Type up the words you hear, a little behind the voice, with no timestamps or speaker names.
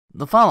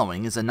The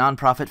following is a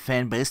non-profit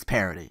fan-based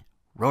parody.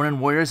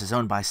 Ronin Warriors is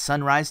owned by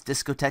Sunrise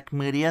Discotheque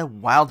Media,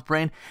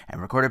 Wildbrain, and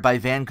recorded by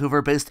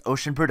Vancouver-based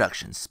Ocean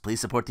Productions.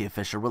 Please support the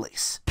official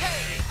release.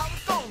 Hey, how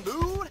it's going,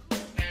 dude?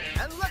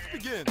 And let's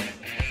begin.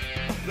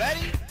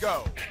 Ready,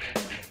 go.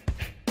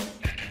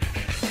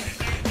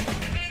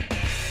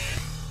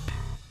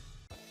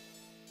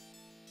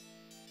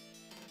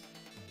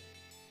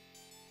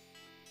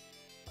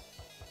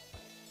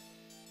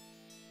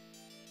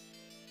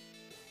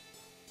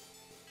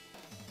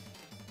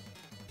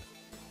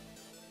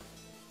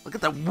 Look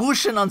at the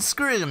whooshing on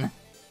screen!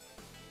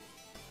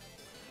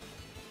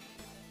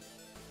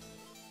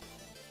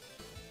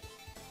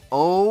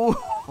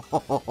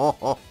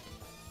 Oh,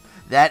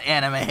 that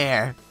anime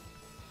hair.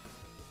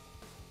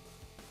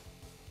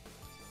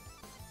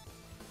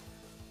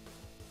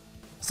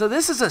 So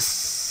this is a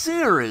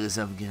series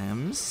of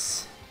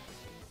games.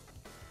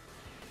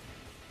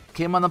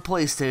 Came on the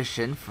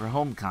PlayStation for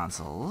home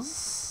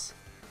consoles.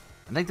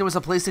 I think there was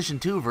a PlayStation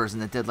 2 version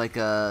that did like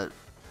a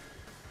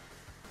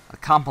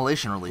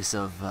compilation release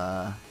of,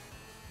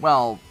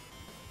 well,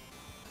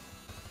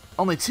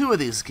 only 2 of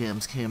these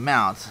games came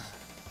out.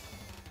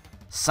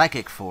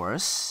 Psychic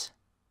Force.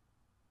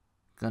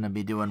 Gonna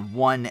be doing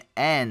 1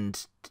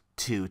 and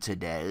 2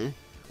 today,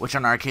 which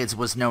on arcades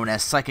was known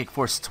as Psychic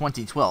Force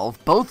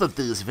 2012. Both of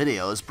these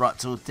videos brought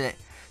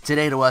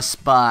today to us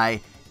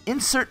by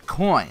Insert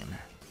Coin.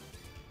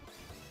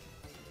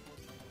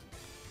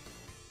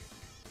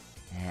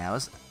 Yeah,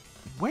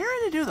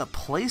 where to do the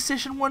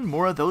PlayStation one?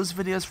 More of those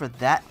videos for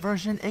that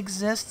version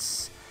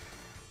exists,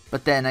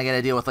 but then I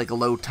gotta deal with like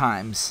load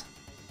times.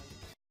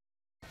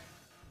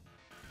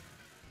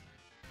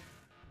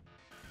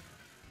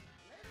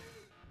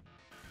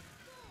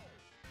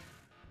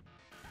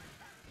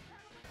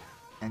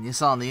 And you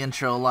saw in the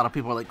intro a lot of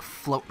people are like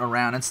floating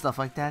around and stuff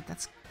like that.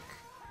 That's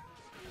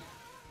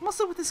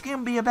mostly what this game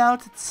will be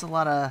about. It's a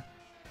lot of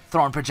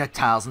throwing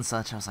projectiles and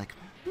such. I was like,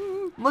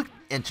 looked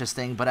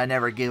interesting, but I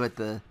never gave it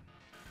the...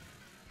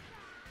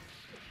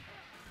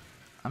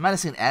 I might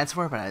have seen ads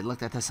for it, but I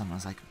looked at this and I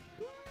was like,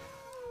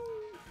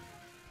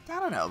 I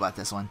don't know about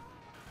this one.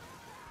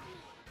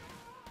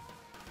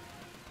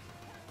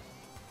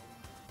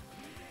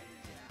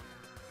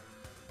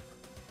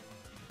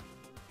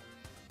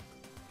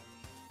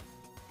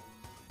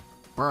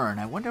 Burn.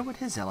 I wonder what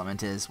his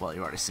element is. Well,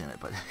 you already seen it,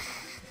 but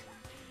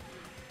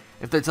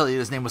if they tell you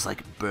his name was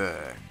like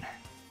Burn.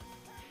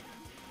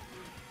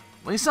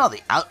 Well, you saw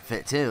the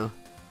outfit too.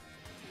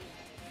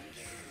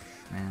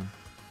 Man.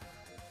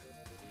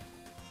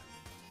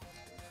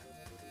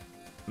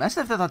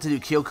 Imagine if they thought to do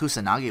Kyo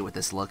Kusanagi with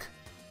this look.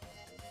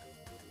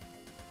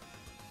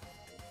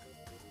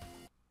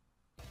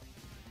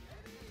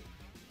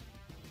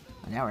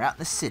 And now we're out in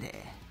the city.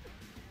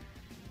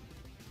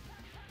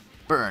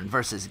 Burn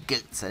versus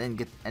Gates. I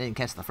didn't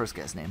catch the first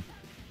guy's name.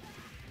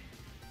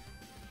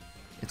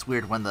 It's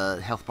weird when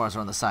the health bars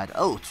are on the side.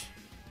 Oh,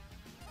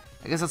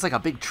 I guess that's like a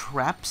big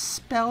trap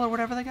spell or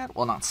whatever they got.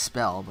 Well, not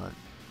spell, but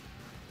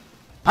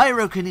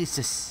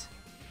pyrokinesis.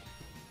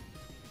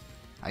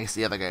 I guess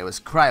the other guy was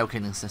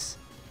cryokinesis.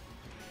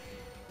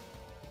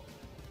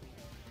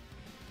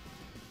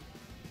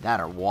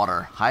 That or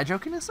water.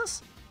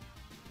 Hydrokinesis?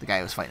 The guy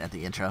who was fighting at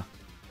the intro.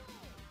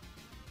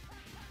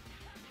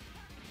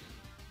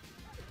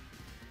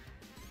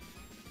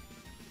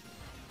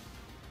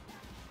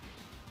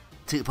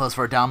 T-pose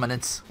for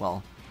dominance.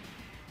 Well,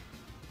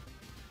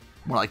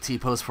 more like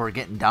T-pose for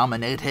getting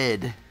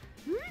dominated.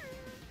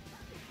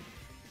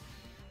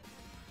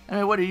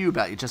 Anyway, what are you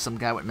about? You just some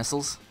guy with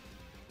missiles?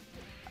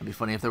 It'd be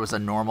funny if there was a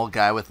normal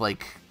guy with,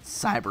 like,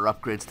 cyber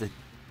upgrades to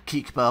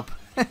keep up.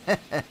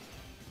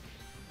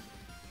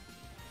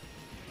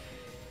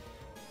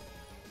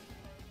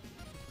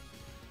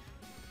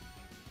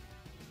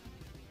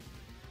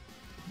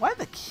 Why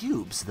the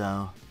cubes,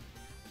 though?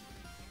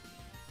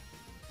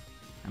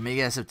 I mean,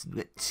 you guys have to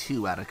get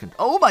 2 out of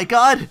control. Oh my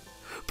god!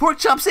 Pork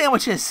chop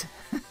sandwiches!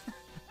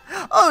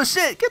 Oh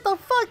shit, get the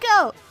fuck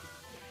out!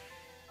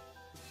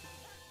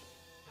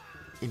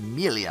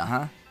 Emilia,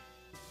 huh?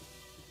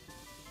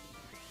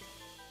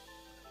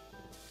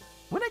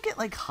 Wouldn't it get,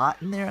 like, hot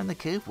in there in the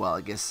cave? Well,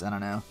 I guess, I don't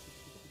know.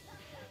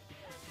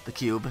 The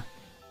cube.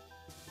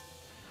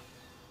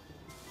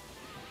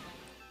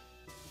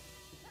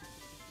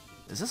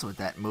 Is this what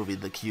that movie,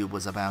 The Cube,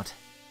 was about?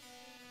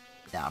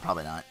 No,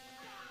 probably not.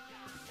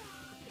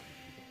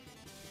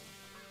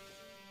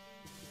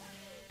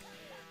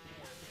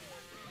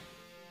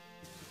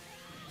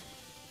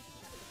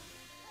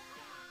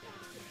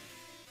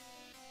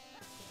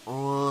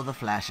 Oh, the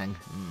flashing.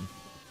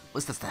 At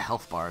least that's the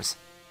health bars.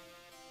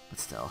 But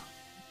still.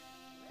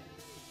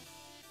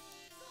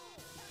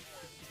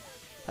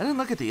 I didn't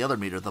look at the other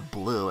meter, the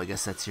blue. I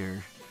guess that's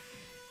your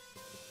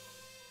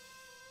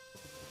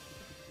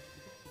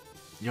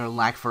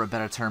lack for a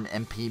better term,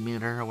 MP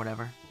meter or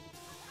whatever.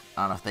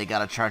 I don't know if they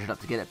gotta charge it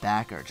up to get it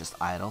back or just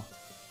idle.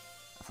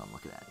 That's what I'm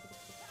looking at.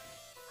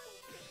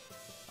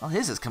 Well,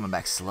 his is coming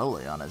back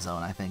slowly on his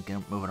own, I think,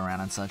 moving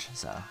around and such,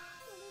 so.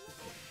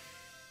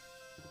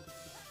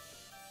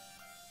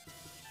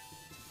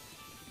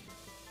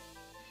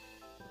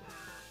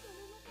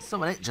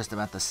 So it ain't just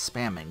about the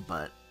spamming,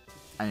 but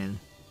I mean,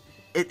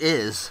 it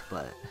is,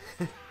 but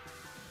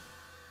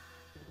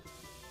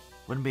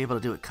wouldn't be able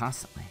to do it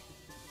constantly.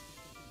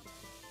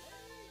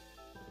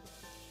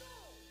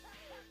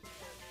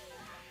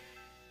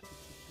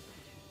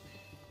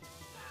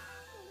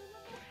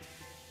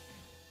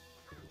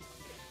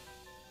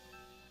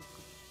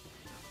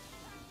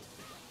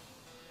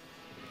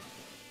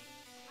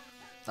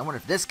 I wonder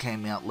if this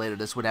came out later,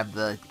 this would have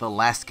the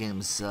last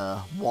game's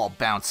wall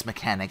bounce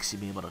mechanics.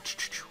 You'd be able to...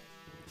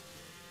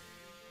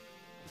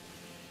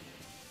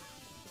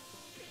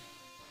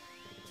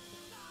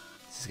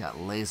 This has got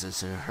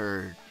lasers or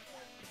her...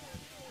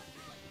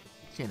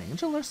 Is she an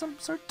angel or some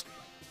sort?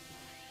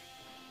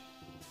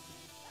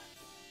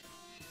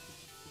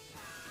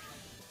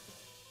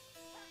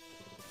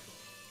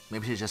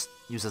 Maybe she just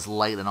uses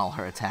light in all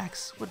her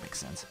attacks. Would make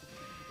sense.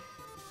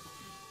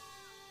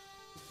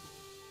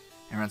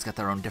 Everyone's got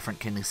their own different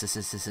kinesis,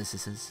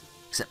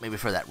 except maybe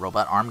for that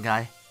robot arm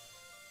guy.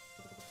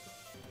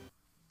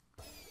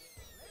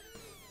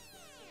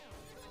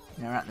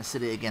 Now we're out in the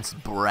city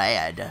against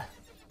Brad.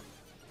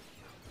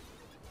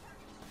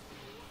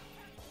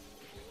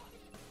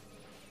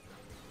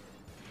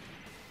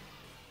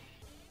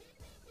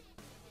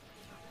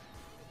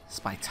 It's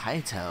by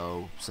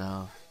Taito,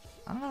 so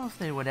I don't know if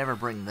they would ever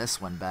bring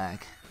this one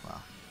back.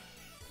 Well,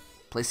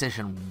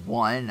 PlayStation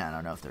 1, I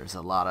don't know if there's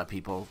a lot of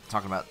people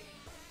talking about...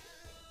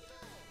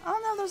 I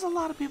don't know, there's a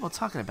lot of people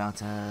talking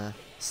about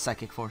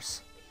Psychic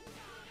Force.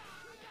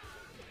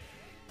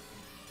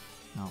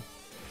 No.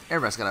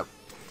 Everybody's got a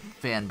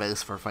fan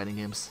base for fighting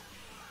games.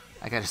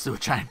 I gotta just do a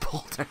giant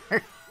boulder.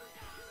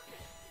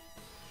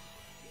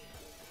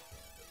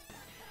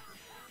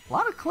 A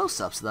lot of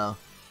close-ups, though.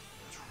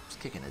 Just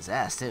kicking his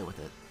ass, too, with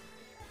it.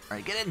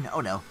 Alright, get in!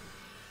 Oh, no.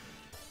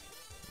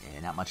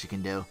 Yeah, not much you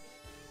can do.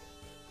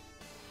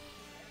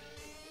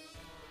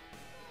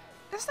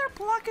 Is there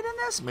blocking in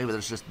this? Maybe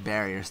there's just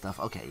barrier stuff.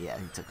 Okay, yeah,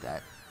 he took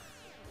that.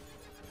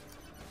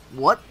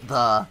 What the?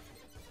 I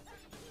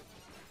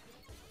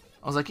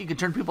was like, you can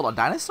turn people to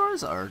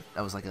dinosaurs? Or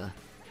that was like a...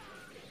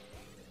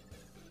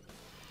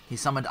 He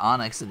summoned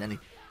Onyx and then he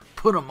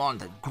put him on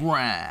the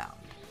ground.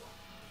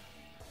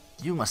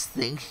 You must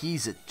think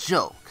he's a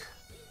joke.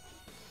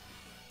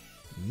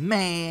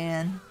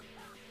 Man.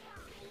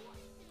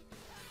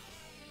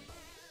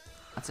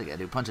 That's what I gotta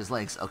do, punch his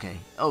legs. Okay.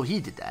 Oh,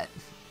 he did that.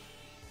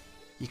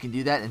 He can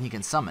do that and he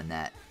can summon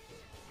that.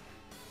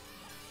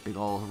 Big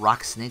old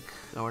rock snake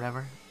or whatever.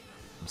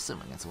 I'm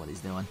assuming that's what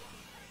he's doing.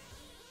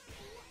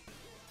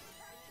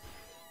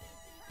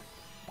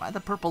 Why the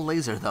purple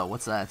laser though?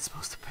 What's that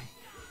supposed to be?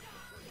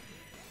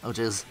 Oh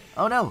jeez.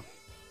 Oh no!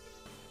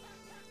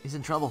 He's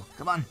in trouble.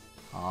 Come on.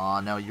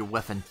 Oh no, you're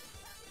whiffing.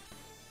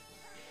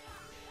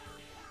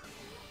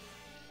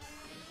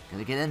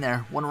 Gotta get in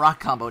there. One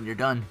rock combo and you're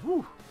done.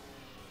 Woo!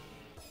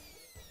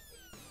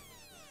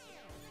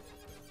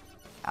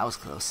 That was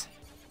close.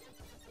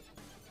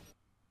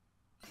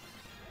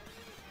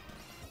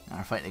 Now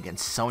we're fighting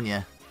against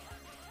Sonya.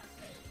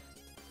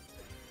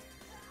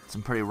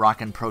 Some pretty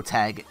rockin'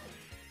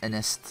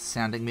 protagonist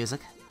sounding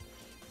music.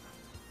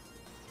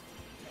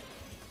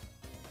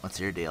 What's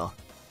your deal?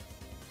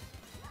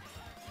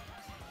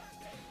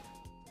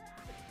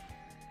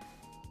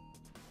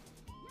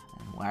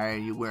 And why are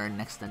you wearing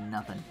next to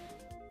nothing?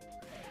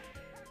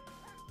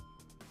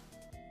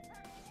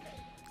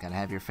 Gotta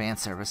have your fan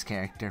service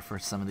character for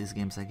some of these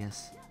games, I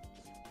guess.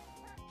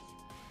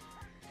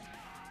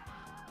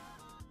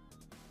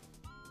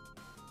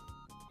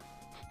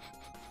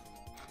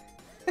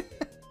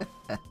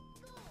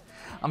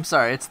 I'm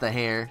sorry, it's the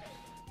hair.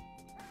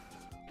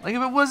 Like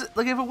if it wasn't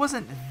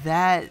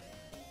that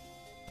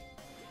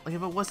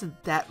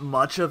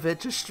much of it,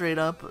 just straight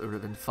up, it would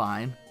have been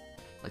fine.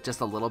 Like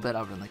just a little bit, I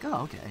would have been like,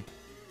 oh okay.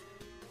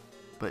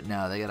 But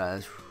no, they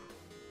gotta.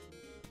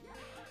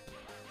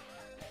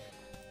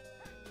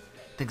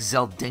 I think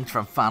Zell Dincht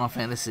from Final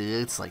Fantasy,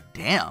 it's like,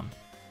 damn.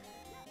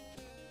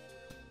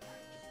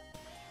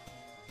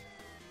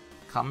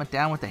 Calm it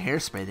down with the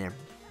hairspray there,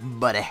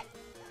 buddy.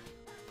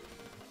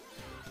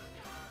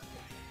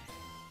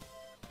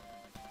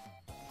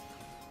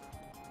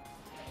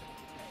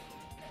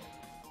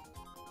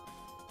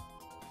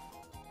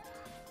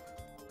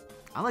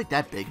 I like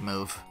that big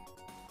move.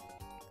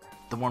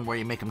 The one where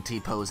you make him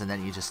T-pose and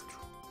then you just...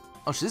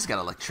 Oh, she's got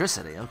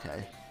electricity,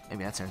 okay.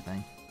 Maybe that's her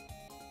thing.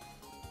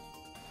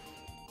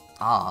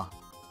 Ah.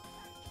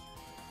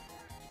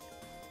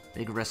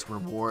 Big risk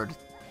reward,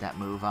 that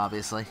move,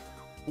 obviously.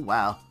 Ooh,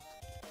 wow.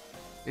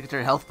 Look at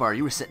your health bar,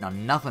 you were sitting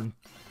on nothing.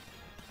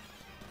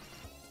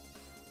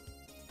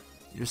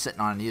 You're sitting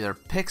on either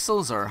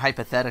pixels or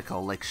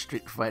hypothetical, like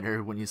Street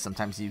Fighter, when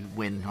sometimes you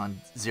win on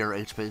 0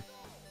 HP.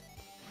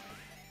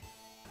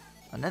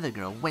 Another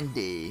girl,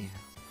 Wendy.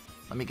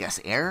 Let me guess,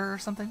 air or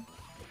something?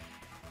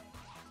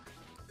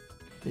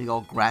 Big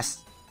old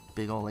grass,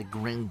 big old like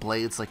green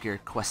blades like your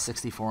Quest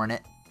 64 in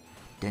it.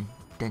 Dun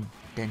dun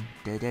dun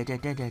dun dun dun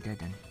dun dun dun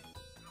dun.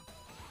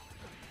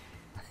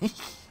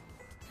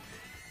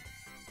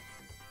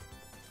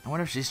 I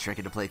wonder if she's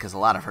tricky to play because a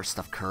lot of her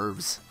stuff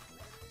curves.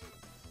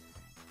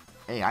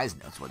 AI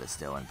knows what it's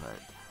doing, but...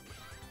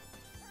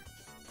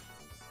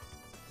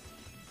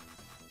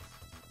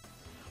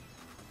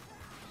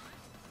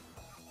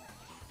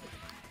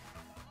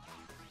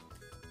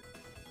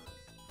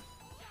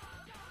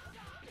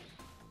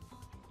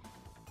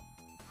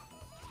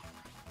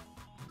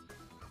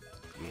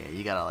 Yeah,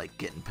 you gotta, like,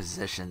 get in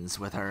positions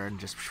with her and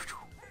just...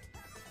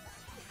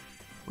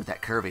 with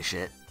that curvy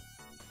shit.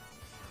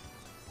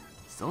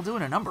 Still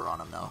doing a number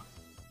on him, though.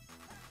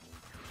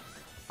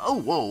 Oh,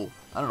 whoa!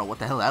 I don't know what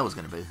the hell that was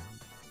gonna be.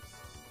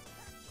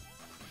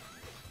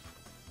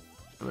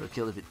 I would have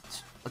killed if it...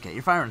 Okay,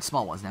 you're firing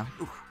small ones now.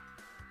 Ooh.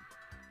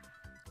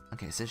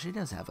 Okay, so she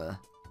does have a...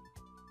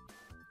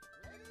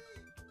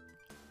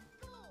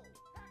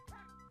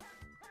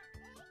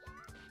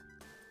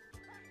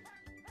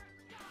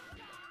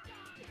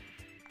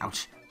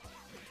 Ouch.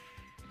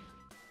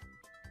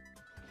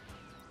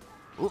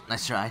 Ooh,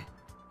 nice try.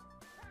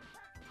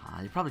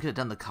 You probably could have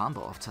done the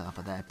combo off top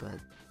of that, but...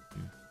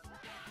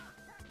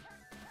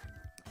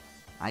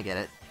 I get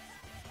it.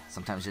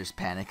 Sometimes you just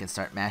panic and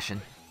start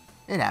mashing.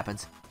 It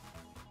happens.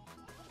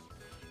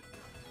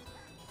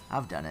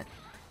 I've done it.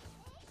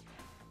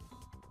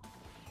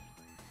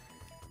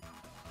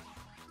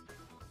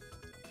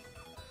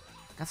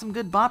 Got some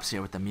good bops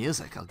here with the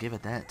music, I'll give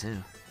it that too.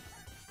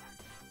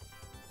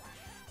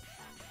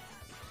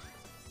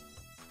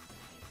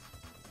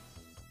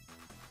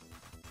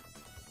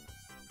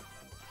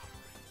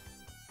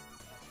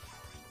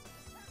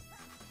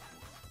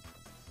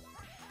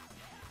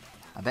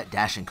 I bet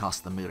dashing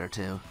costs the meter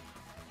too.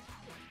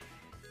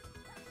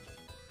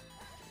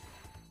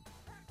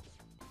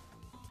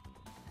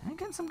 I'm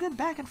getting some good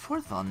back and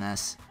forth on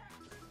this.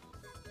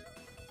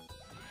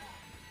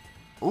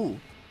 Ooh.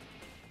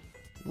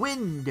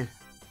 Wind!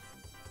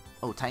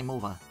 Oh, time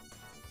over.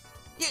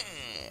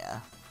 Yeah!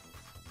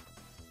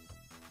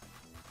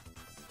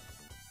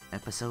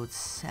 Episode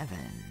 7.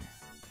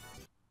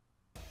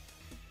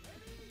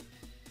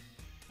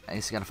 I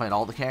guess you gotta fight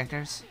all the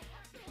characters?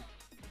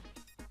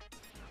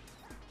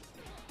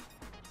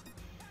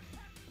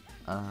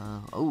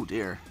 Oh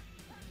dear.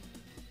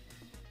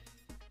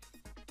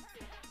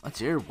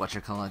 What's your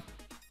whatchamacallit?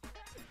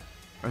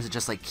 Or is it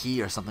just like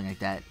key or something like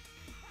that?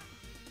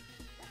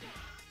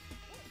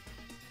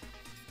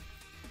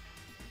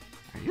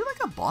 Are you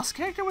like a boss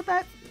character with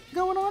that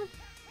going on?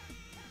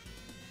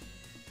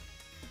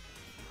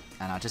 I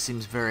don't know, it just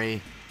seems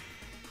very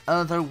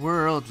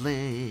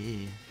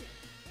otherworldly.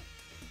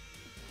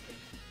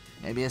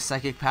 Maybe his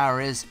psychic power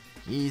is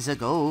he's a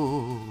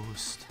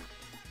ghost.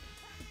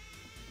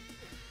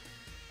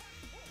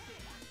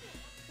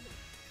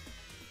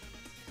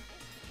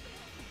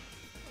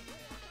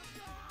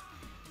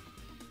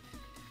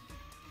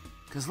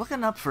 Because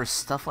looking up for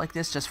stuff like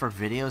this, just for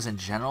videos in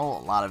general,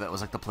 a lot of it was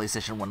like the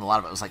PlayStation 1, a lot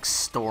of it was like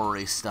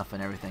story stuff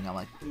and everything. I'm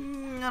like, I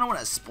don't want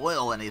to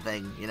spoil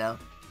anything, you know?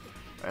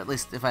 Or at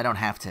least if I don't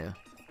have to.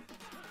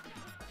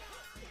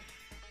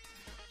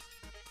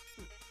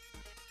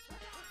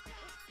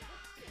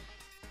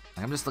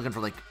 I'm just looking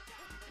for like,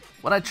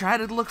 what I try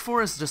to look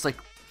for is just like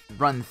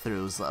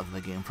run-throughs of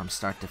the game from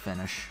start to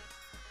finish.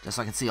 Just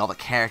so I can see all the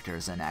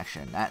characters in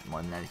action, that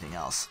more than anything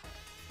else.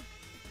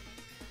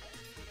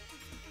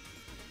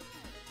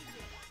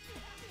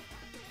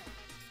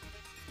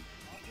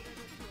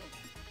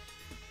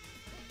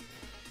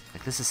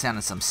 Like, this is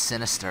sounding some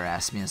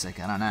sinister-ass music,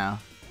 I don't know.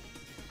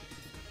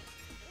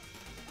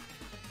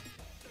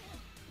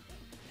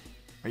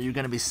 Are you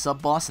gonna be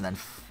sub-boss and then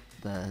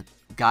the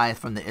guy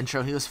from the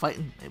intro he was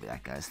fighting? Maybe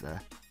that guy's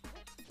the...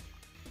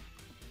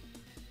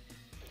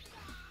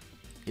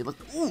 He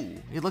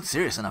looked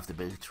serious enough to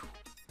be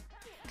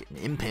getting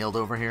impaled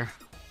over here.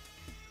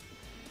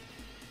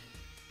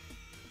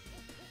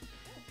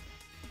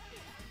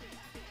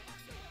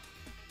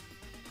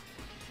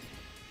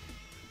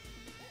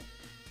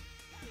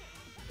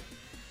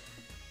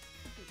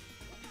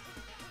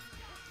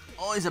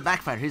 Oh, he's a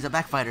backfighter, he's a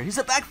backfighter, he's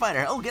a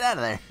backfighter! Oh, get out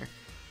of there!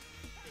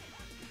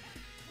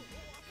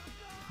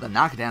 The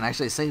knockdown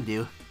actually saved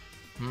you.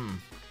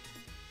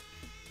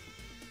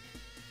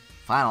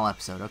 Final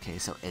episode, okay,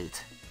 so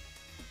 8.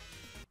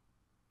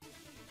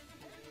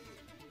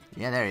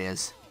 Yeah, there he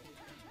is.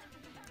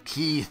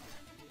 Keith.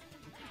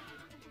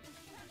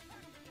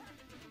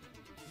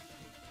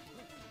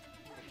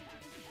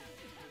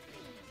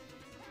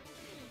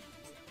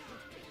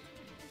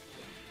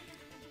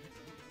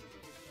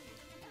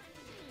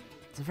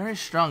 It's a very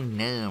strong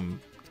name,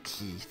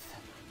 Keith.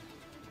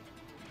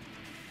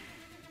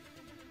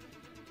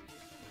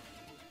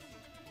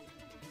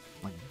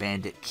 Like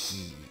Bandit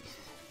Keith.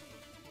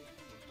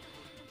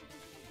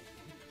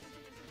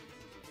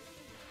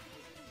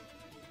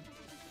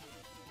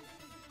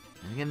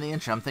 And again, in the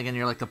intro, I'm thinking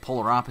you're like the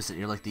polar opposite.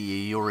 You're like the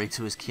Yori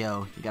to his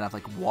Kyo. You gotta have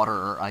like water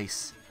or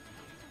ice.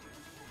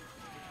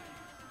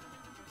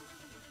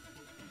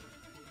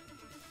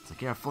 It's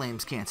like your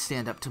flames can't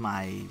stand up to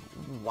my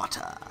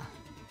water.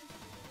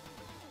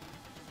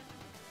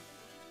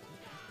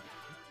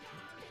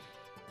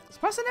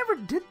 Surprised I never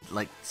did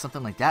like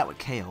something like that with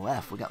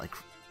KOF. We got like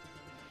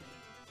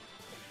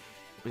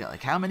We got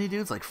like how many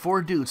dudes? Like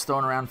 4 dudes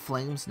throwing around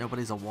flames.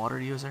 Nobody's a water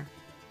user.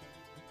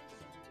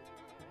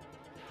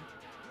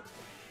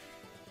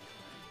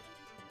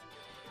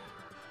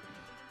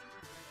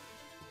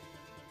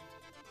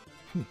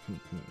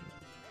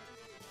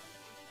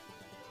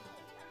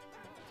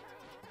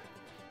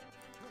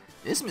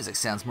 This music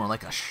sounds more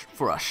like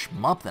for a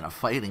shmup than a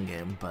fighting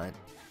game, but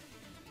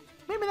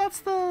maybe that's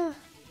the...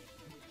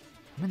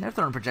 I mean, they're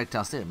throwing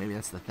projectiles too. Maybe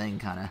that's the thing,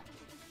 kind of.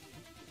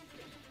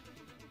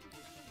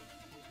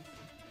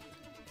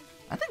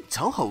 I think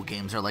Toho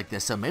games are like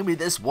this, so maybe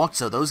this walked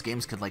so those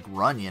games could, like,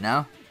 run, you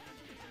know?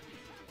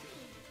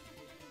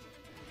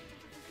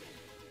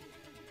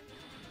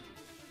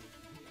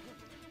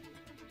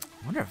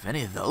 I wonder if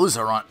any of those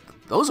are on...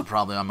 Those are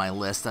probably on my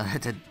list.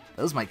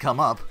 Those might come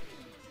up.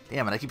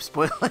 Damn it, I keep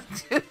spoiling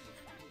it.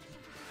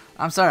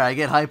 I'm sorry, I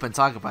get hype and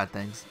talk about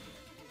things.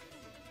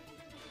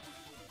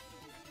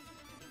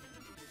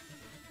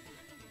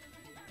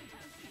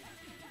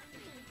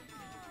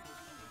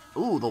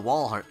 Ooh, the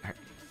wall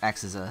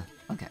acts as a...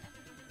 Okay.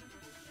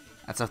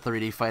 That's a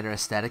 3D fighter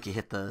aesthetic. You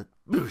hit the...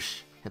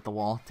 Boosh! Hit the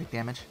wall, take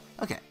damage.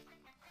 Okay.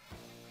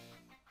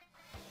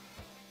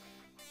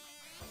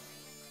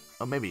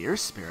 Oh, maybe your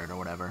spirit or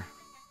whatever.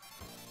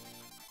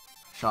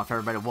 Show off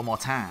everybody one more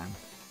time.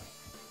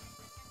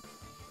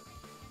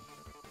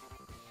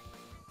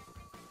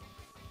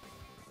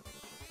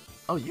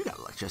 Oh, you got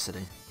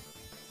electricity.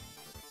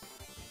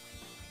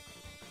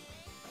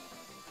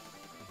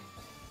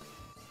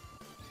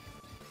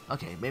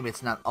 Okay, maybe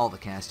it's not all the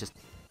cast, just...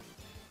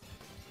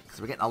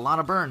 Because we're getting a lot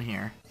of burn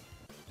here.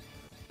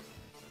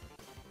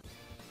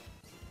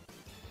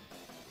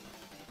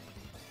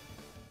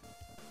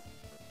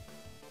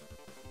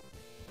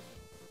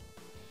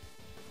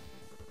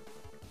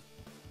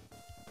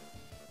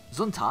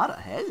 Zuntata,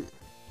 hey!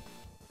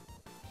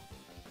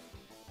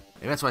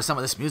 Maybe that's why some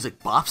of this music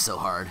bops so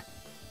hard.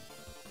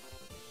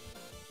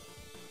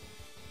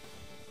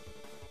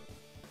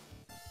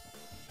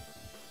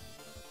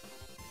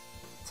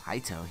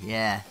 Taito,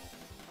 yeah.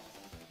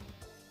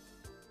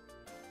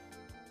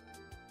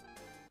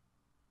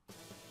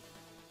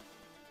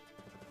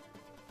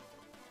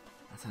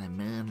 That's what I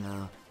mean,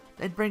 though.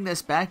 They'd bring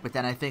this back, but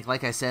then I think,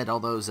 like I said, all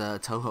those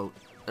Toho...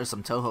 There's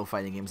some Toho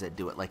fighting games that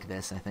do it like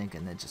this, I think,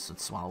 and then just would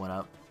swallow it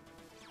up.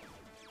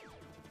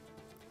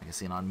 I can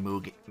see it on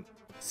Mugen.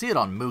 See it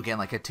on Mugen,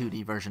 like a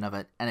 2D version of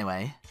it.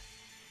 Anyway,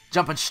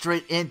 jumping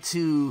straight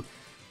into...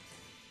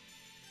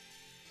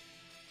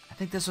 I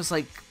think this was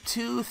like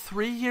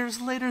 2-3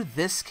 years later.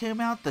 This came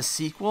out, the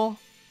sequel.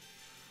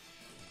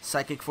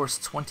 Psychic Force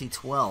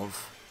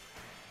 2012.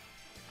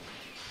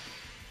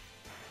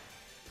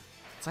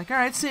 It's like,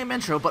 alright, same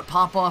intro, but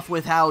pop off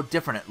with how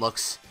different it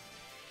looks.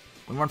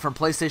 We went from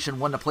PlayStation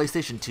 1 to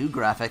PlayStation 2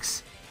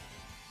 graphics.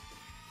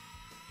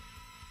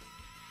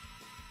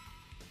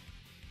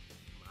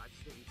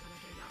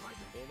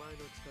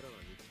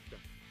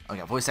 Oh,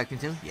 yeah, voice acting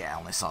too? Yeah, I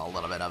only saw a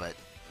little bit of it.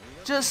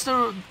 Just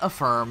to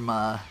affirm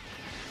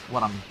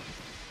what I'm...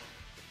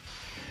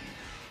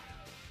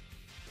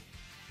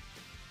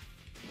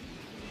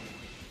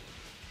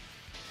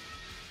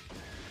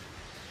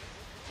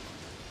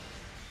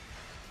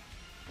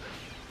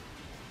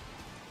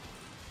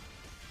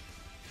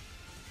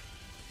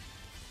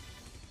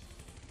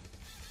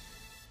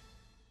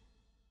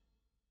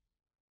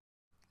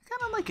 I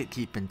kind of like it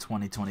keeping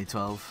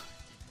 2012.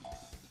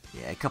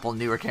 Yeah, a couple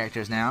newer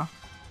characters now.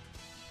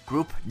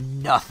 Group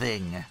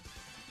nothing.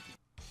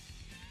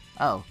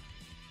 Oh.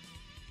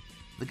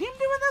 The game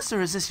doing this,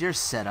 or is this your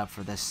setup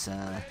for this,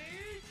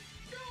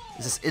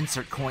 is this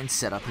insert coin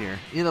setup here?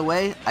 Either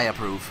way, I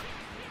approve.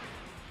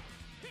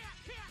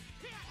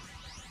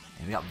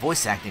 And we got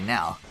voice acting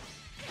now.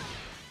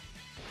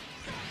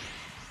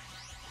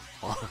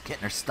 Oh,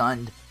 getting her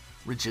stunned.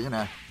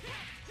 Regina.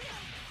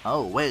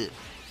 Oh, wait.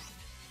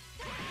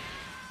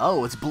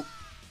 Oh, it's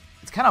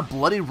kind of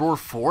Bloody Roar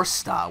 4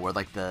 style, where,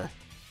 like, the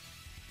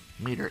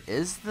meter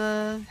is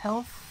the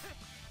health?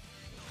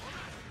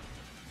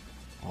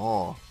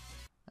 Oh.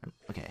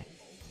 Okay.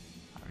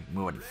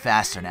 We're moving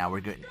faster now. We're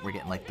getting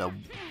like the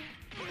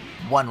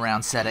 1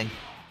 round setting.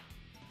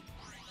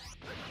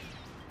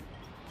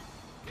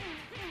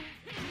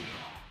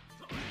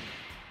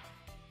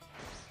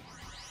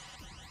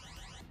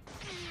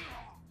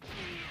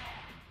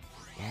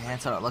 Yeah,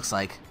 that's what it looks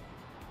like.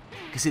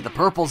 You can see the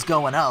purple's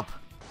going up.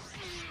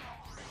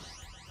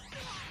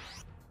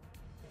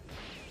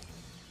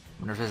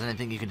 Wonder if there's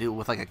anything you can do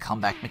with like a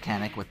comeback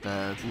mechanic with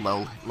the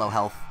low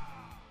health.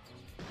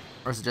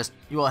 Or is it just,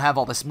 you will have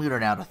all this meter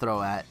now to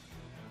throw at?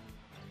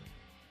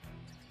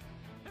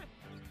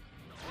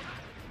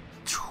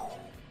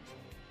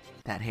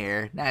 That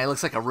hair. Now he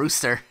looks like a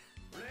rooster.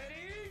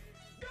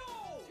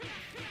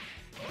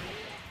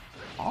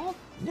 All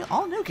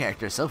new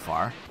characters so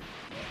far.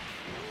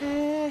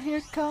 Yeah,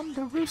 here come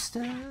the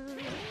rooster.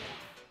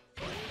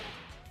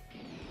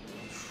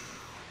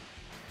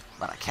 A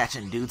lot of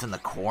catching dudes in the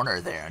corner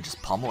there and just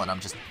pummeling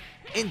them just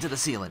into the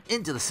ceiling,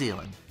 into the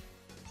ceiling.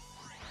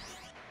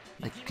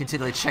 Like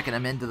continually checking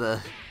them into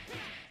the...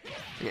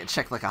 Yeah,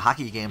 check like a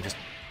hockey game, just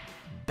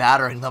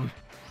battering them.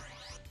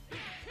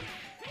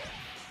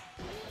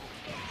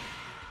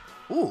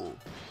 Ooh.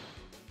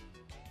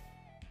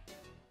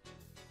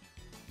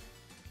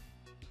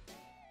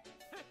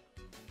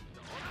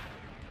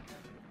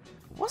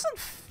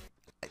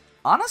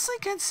 Honestly,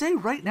 can't say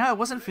right now I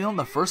wasn't feeling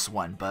the first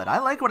one, but I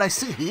like what I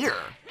see here.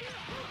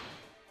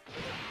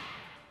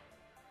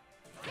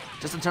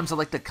 Just in terms of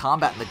like the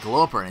combat and the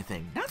glow up or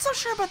anything. Not so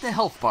sure about the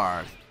health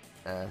bar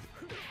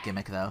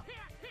gimmick though.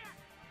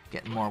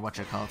 Getting more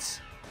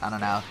whatchamacallits. I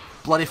don't know.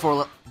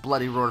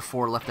 Bloody Roar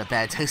 4 left a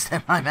bad taste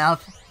in my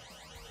mouth.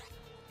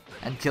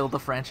 And killed the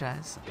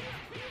franchise.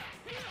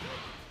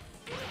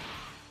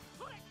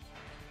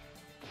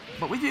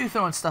 But we do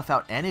throwing stuff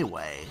out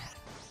anyway.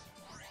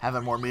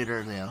 Having more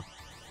meter, you know.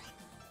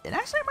 It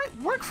actually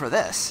might work for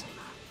this.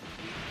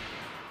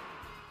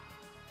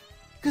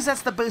 Because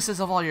that's the basis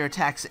of all your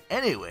attacks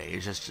anyway.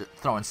 You're just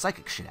throwing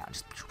psychic shit out.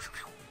 Just...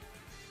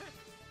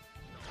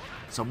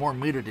 So more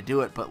meter to do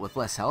it, but with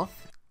less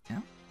health. Yeah.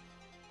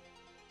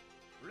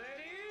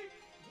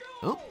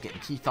 Oh,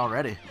 getting Keith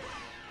already.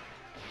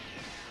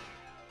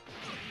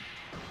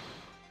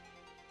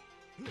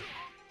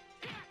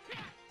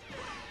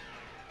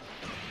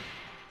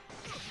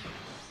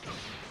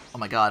 Oh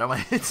my god, oh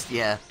my, it's,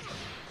 yeah.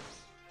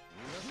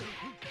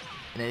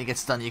 And then he gets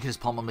stunned, you can just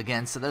palm him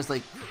again, so there's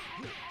like,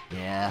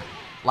 yeah.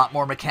 A lot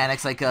more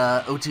mechanics like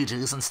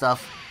OTGs and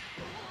stuff.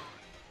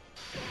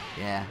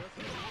 Yeah.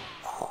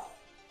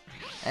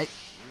 Hey.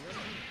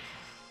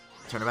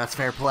 Turnabout's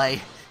fair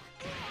play.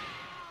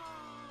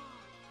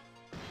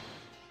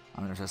 I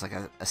mean, there's just like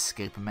a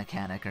escape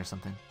mechanic or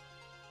something.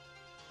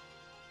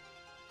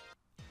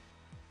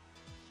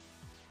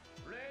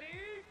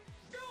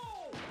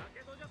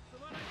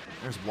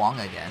 There's Wong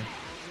again.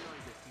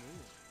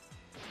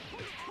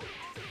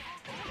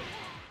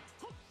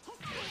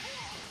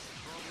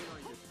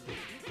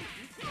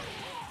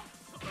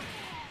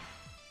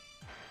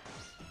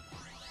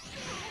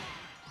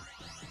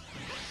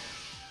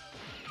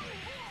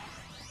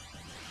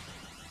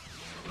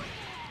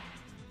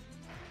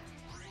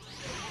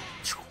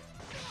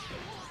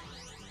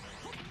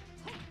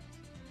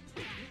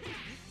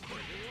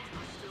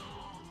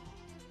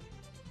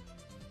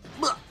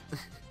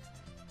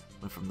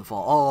 Went from the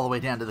fall all the way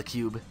down to the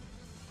cube.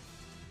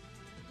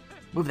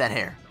 Move that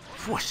hair.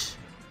 Whoosh.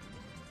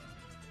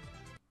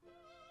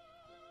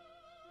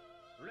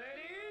 Ready,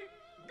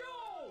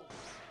 go!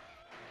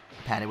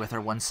 Patty with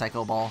her one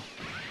Psycho Ball.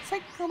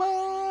 Psycho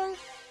Ball!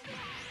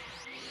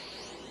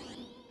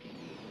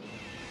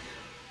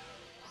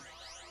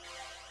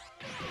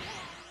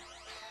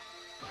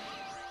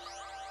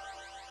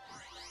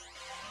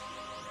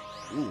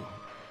 Ooh.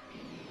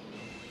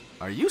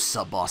 Are you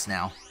sub-boss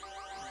now?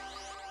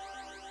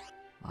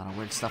 A lot of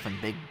weird stuff in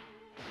big...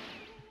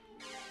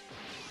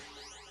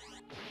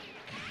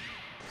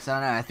 So I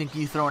don't know, I think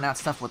you throwing out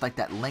stuff with like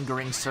that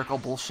lingering circle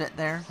bullshit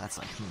there, that's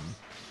like,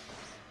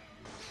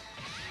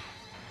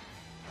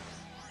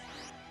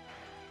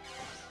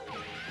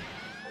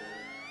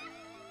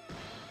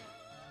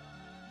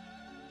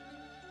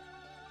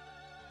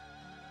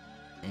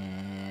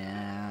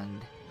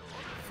 And...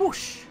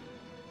 Whoosh!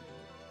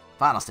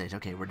 Final stage,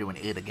 okay, we're doing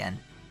it again.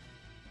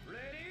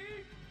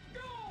 Ready,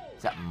 go!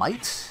 Is that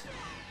Might?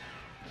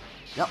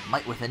 Yep,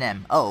 Might with an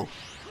M. Oh.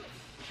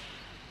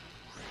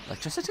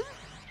 Electricity?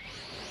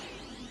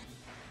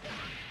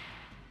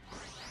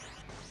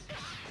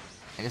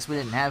 I guess we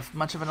didn't have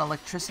much of an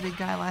electricity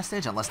guy last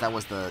stage, unless that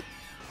was the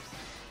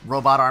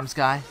robot arms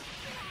guy.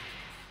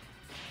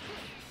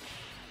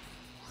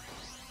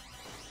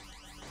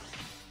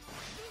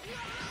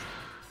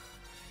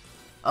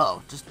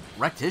 Oh, just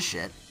wrecked his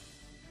shit.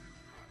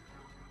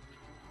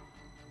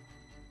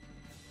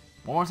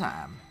 One more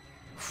time.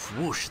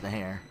 Whoosh, the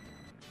hair.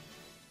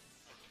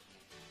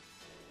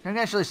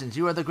 Congratulations,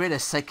 you are the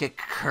greatest psychic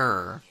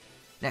cur.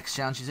 Next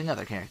challenge using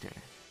other character.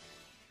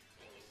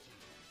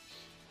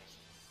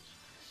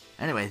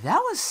 Anyway, that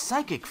was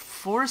Psychic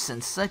Force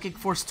and Psychic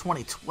Force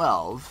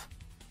 2012.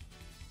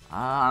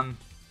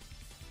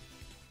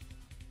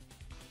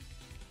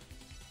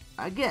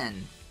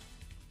 Again,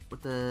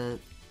 with the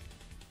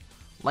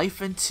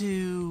life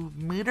into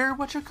meter,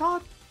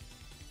 whatchamacallit?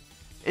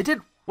 It did,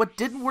 what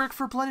didn't work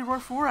for Bloody Roar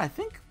 4, I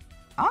think,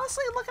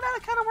 honestly, looking at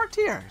it, kind of worked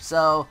here.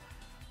 So,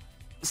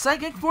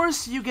 Psychic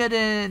Force, you get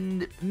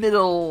in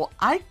middle,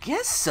 I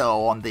guess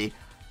so, on the,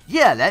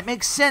 yeah, that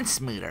makes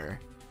sense meter.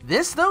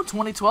 This, though,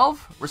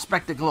 2012,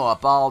 respect the glow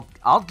up.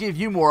 I'll give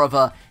you more of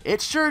a, it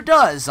sure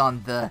does,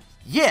 on the,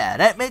 yeah,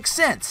 that makes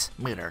sense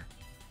meter.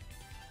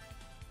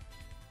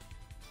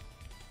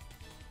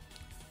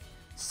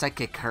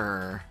 Psychic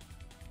her.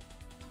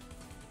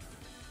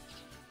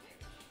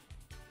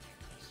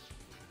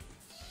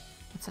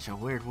 That's such a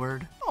weird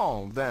word.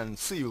 Oh, then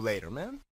see you later, man.